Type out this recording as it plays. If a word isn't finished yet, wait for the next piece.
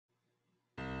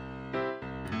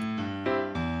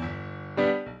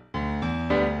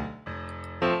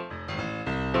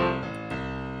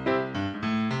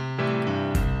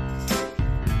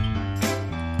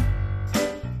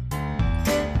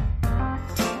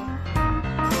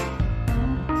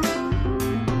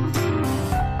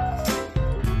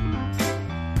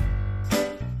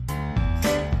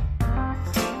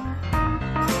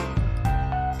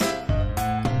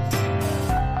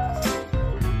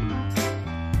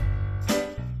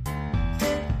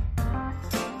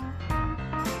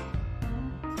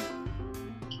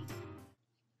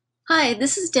Hi,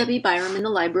 this is Debbie Byram in the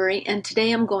library, and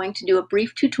today I'm going to do a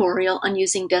brief tutorial on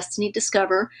using Destiny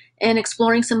Discover and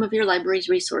exploring some of your library's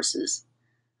resources.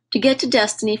 To get to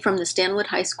Destiny from the Stanwood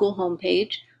High School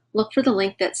homepage, look for the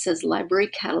link that says Library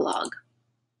Catalog.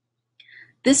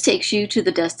 This takes you to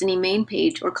the Destiny main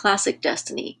page or Classic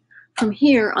Destiny. From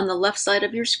here, on the left side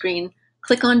of your screen,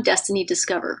 click on Destiny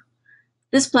Discover.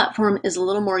 This platform is a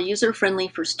little more user-friendly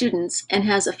for students and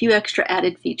has a few extra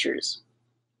added features.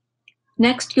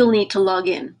 Next, you'll need to log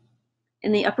in.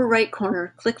 In the upper right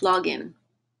corner, click Login.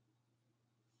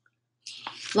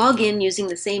 Log in using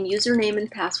the same username and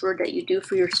password that you do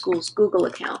for your school's Google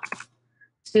account.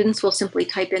 Students will simply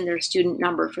type in their student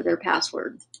number for their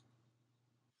password.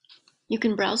 You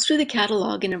can browse through the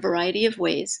catalog in a variety of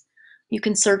ways. You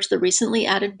can search the recently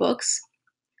added books.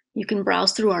 You can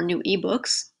browse through our new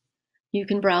ebooks. You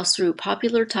can browse through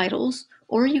popular titles,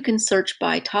 or you can search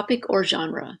by topic or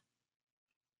genre.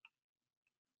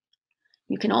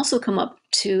 You can also come up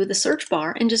to the search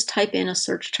bar and just type in a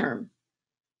search term.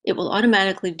 It will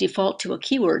automatically default to a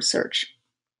keyword search.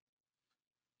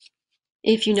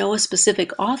 If you know a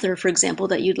specific author, for example,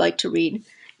 that you'd like to read,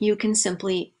 you can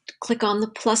simply click on the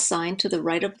plus sign to the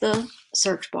right of the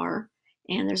search bar,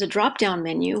 and there's a drop-down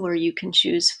menu where you can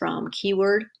choose from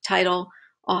keyword, title,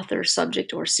 author,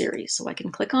 subject, or series. So I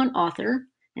can click on author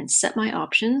and set my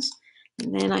options,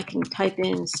 and then I can type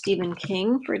in Stephen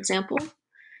King, for example,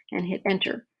 and hit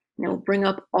enter. And it will bring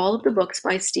up all of the books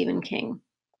by Stephen King.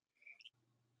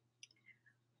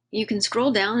 You can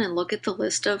scroll down and look at the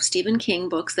list of Stephen King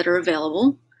books that are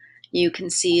available. You can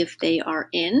see if they are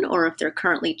in or if they're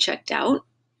currently checked out.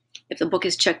 If the book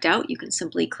is checked out, you can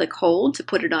simply click hold to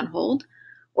put it on hold,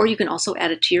 or you can also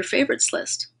add it to your favorites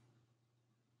list.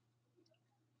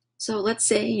 So let's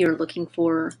say you're looking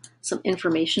for some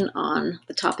information on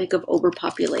the topic of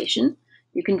overpopulation.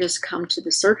 You can just come to the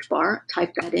search bar,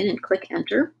 type that in, and click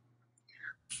enter.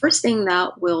 First thing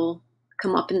that will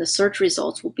come up in the search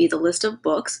results will be the list of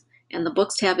books, and the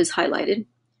books tab is highlighted.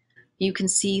 You can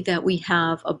see that we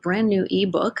have a brand new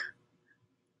ebook,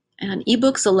 and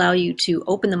ebooks allow you to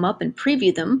open them up and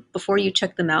preview them before you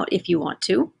check them out if you want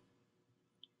to.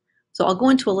 So I'll go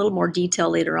into a little more detail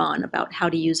later on about how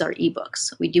to use our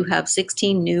ebooks. We do have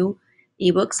 16 new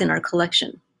ebooks in our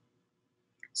collection.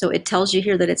 So it tells you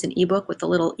here that it's an ebook with a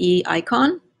little E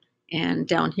icon, and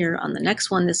down here on the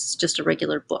next one, this is just a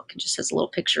regular book. It just has a little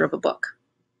picture of a book.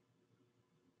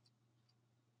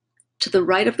 To the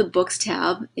right of the Books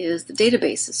tab is the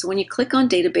databases. So when you click on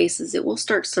databases, it will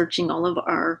start searching all of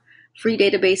our free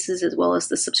databases as well as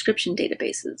the subscription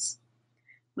databases.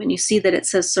 When you see that it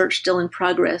says search still in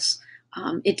progress,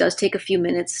 it does take a few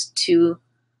minutes to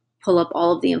pull up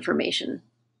all of the information.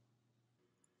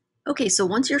 Okay, so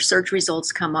once your search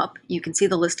results come up, you can see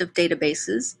the list of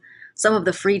databases. Some of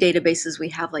the free databases we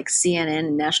have, like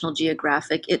CNN, National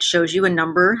Geographic, it shows you a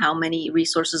number, how many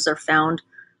resources are found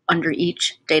under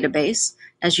each database.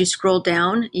 As you scroll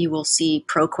down, you will see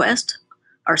ProQuest,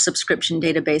 our subscription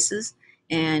databases,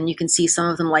 and you can see some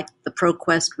of them, like the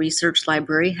ProQuest Research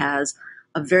Library has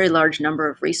a very large number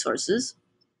of resources.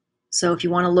 So if you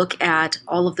want to look at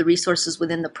all of the resources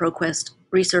within the ProQuest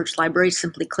Research Library,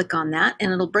 simply click on that,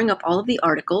 and it'll bring up all of the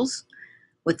articles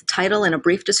with the title and a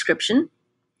brief description.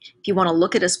 If you want to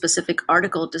look at a specific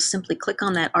article, just simply click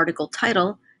on that article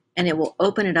title, and it will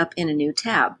open it up in a new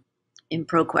tab in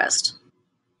ProQuest.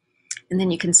 And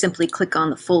then you can simply click on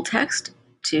the full text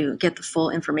to get the full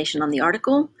information on the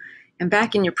article. And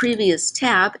back in your previous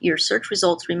tab, your search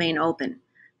results remain open.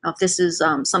 Now, if this is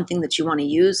something that you want to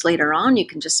use later on, you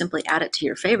can just simply add it to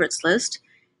your favorites list.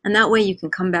 And that way you can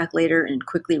come back later and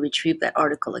quickly retrieve that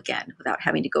article again without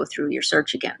having to go through your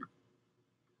search again.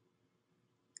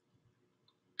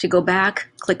 To go back,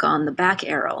 click on the back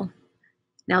arrow.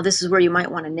 Now this is where you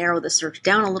might want to narrow the search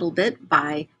down a little bit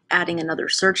by adding another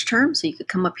search term. So you could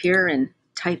come up here and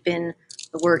type in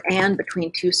the word "and"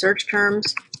 between two search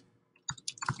terms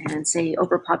and say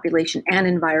overpopulation and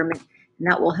environment, and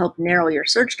that will help narrow your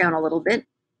search down a little bit.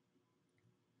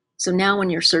 So now when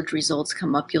your search results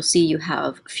come up, you'll see you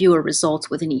have fewer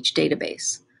results within each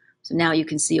database. So now you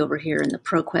can see over here in the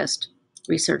ProQuest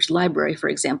Research Library, for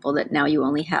example, that now you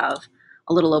only have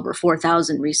a little over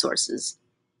 4,000 resources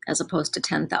as opposed to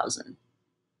 10,000.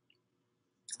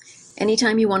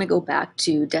 Anytime you want to go back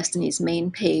to Destiny's main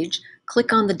page,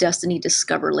 click on the Destiny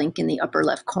Discover link in the upper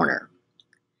left corner.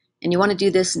 And you want to do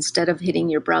this instead of hitting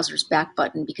your browser's back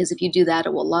button, because if you do that,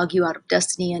 it will log you out of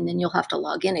Destiny and then you'll have to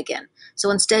log in again. So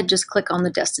instead, just click on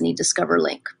the Destiny Discover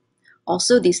link.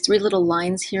 Also, these three little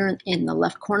lines here in the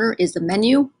left corner is the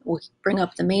menu. We'll bring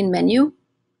up the main menu.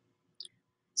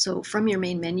 So from your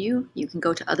main menu, you can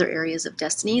go to other areas of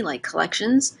Destiny like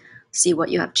collections. see what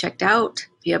you have checked out,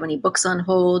 if you have any books on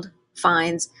hold,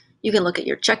 finds. You can look at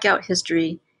your checkout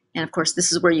history, and of course,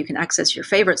 this is where you can access your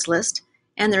favorites list,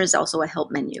 and there is also a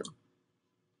help menu.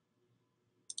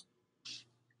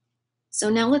 So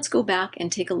now let's go back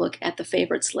and take a look at the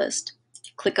favorites list.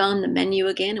 Click on the menu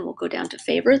again, and we'll go down to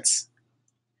favorites.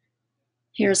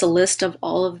 Here's a list of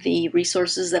all of the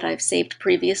resources that I've saved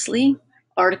previously.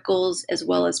 Articles as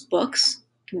well as books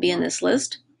can be in this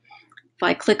list. If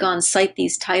I click on Cite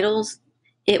these titles,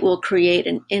 it will create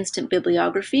an instant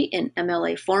bibliography in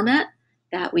MLA format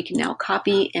that we can now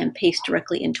copy and paste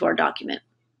directly into our document.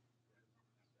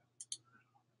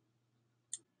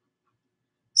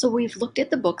 So we've looked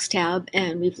at the Books tab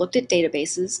and we've looked at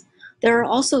databases. There are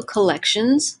also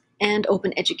collections and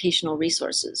open educational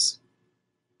resources.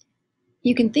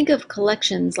 You can think of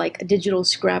collections like a digital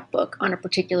scrapbook on a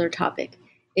particular topic.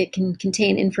 It can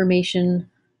contain information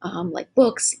like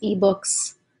books,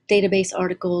 ebooks, database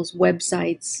articles,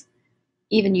 websites,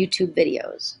 even YouTube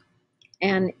videos.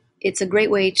 And it's a great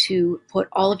way to put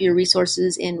all of your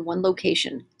resources in one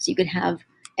location, so you could have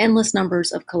endless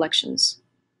numbers of collections.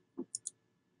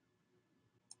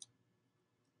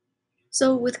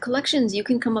 So with collections, you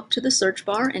can come up to the search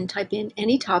bar and type in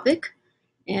any topic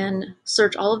and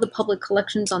search all of the public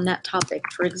collections on that topic.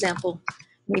 For example,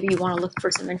 maybe you want to look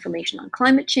for some information on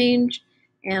climate change,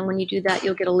 and when you do that,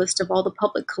 you'll get a list of all the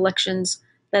public collections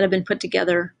that have been put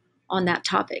together on that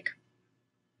topic.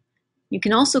 You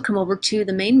can also come over to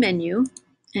the main menu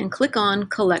and click on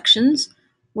Collections,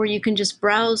 where you can just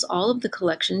browse all of the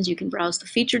collections. You can browse the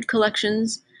featured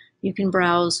collections, you can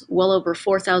browse well over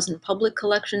 4,000 public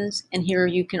collections, and here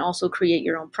you can also create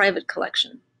your own private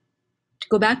collection. To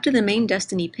go back to the main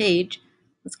Destiny page,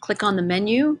 let's click on the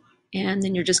menu, and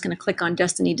then you're just going to click on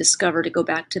Destiny Discover to go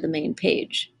back to the main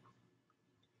page.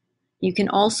 You can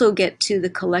also get to the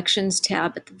Collections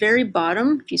tab at the very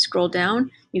bottom. If you scroll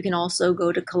down, you can also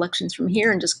go to Collections from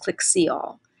here and just click See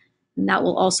All. And that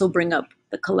will also bring up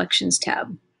the Collections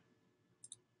tab.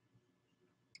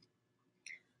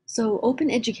 So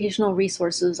open educational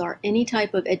resources are any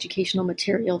type of educational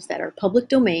materials that are public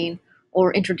domain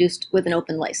or introduced with an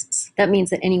open license. That means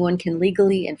that anyone can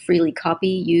legally and freely copy,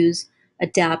 use,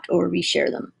 adapt, or reshare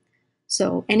them.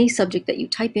 So any subject that you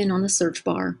type in on the search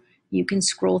bar, you can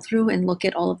scroll through and look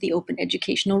at all of the open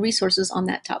educational resources on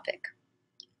that topic.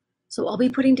 So I'll be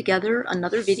putting together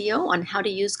another video on how to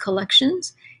use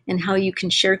collections and how you can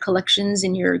share collections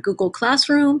in your Google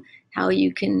Classroom, how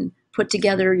you can put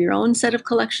together your own set of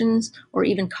collections, or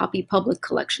even copy public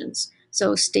collections.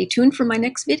 So stay tuned for my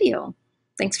next video.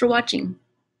 Thanks for watching.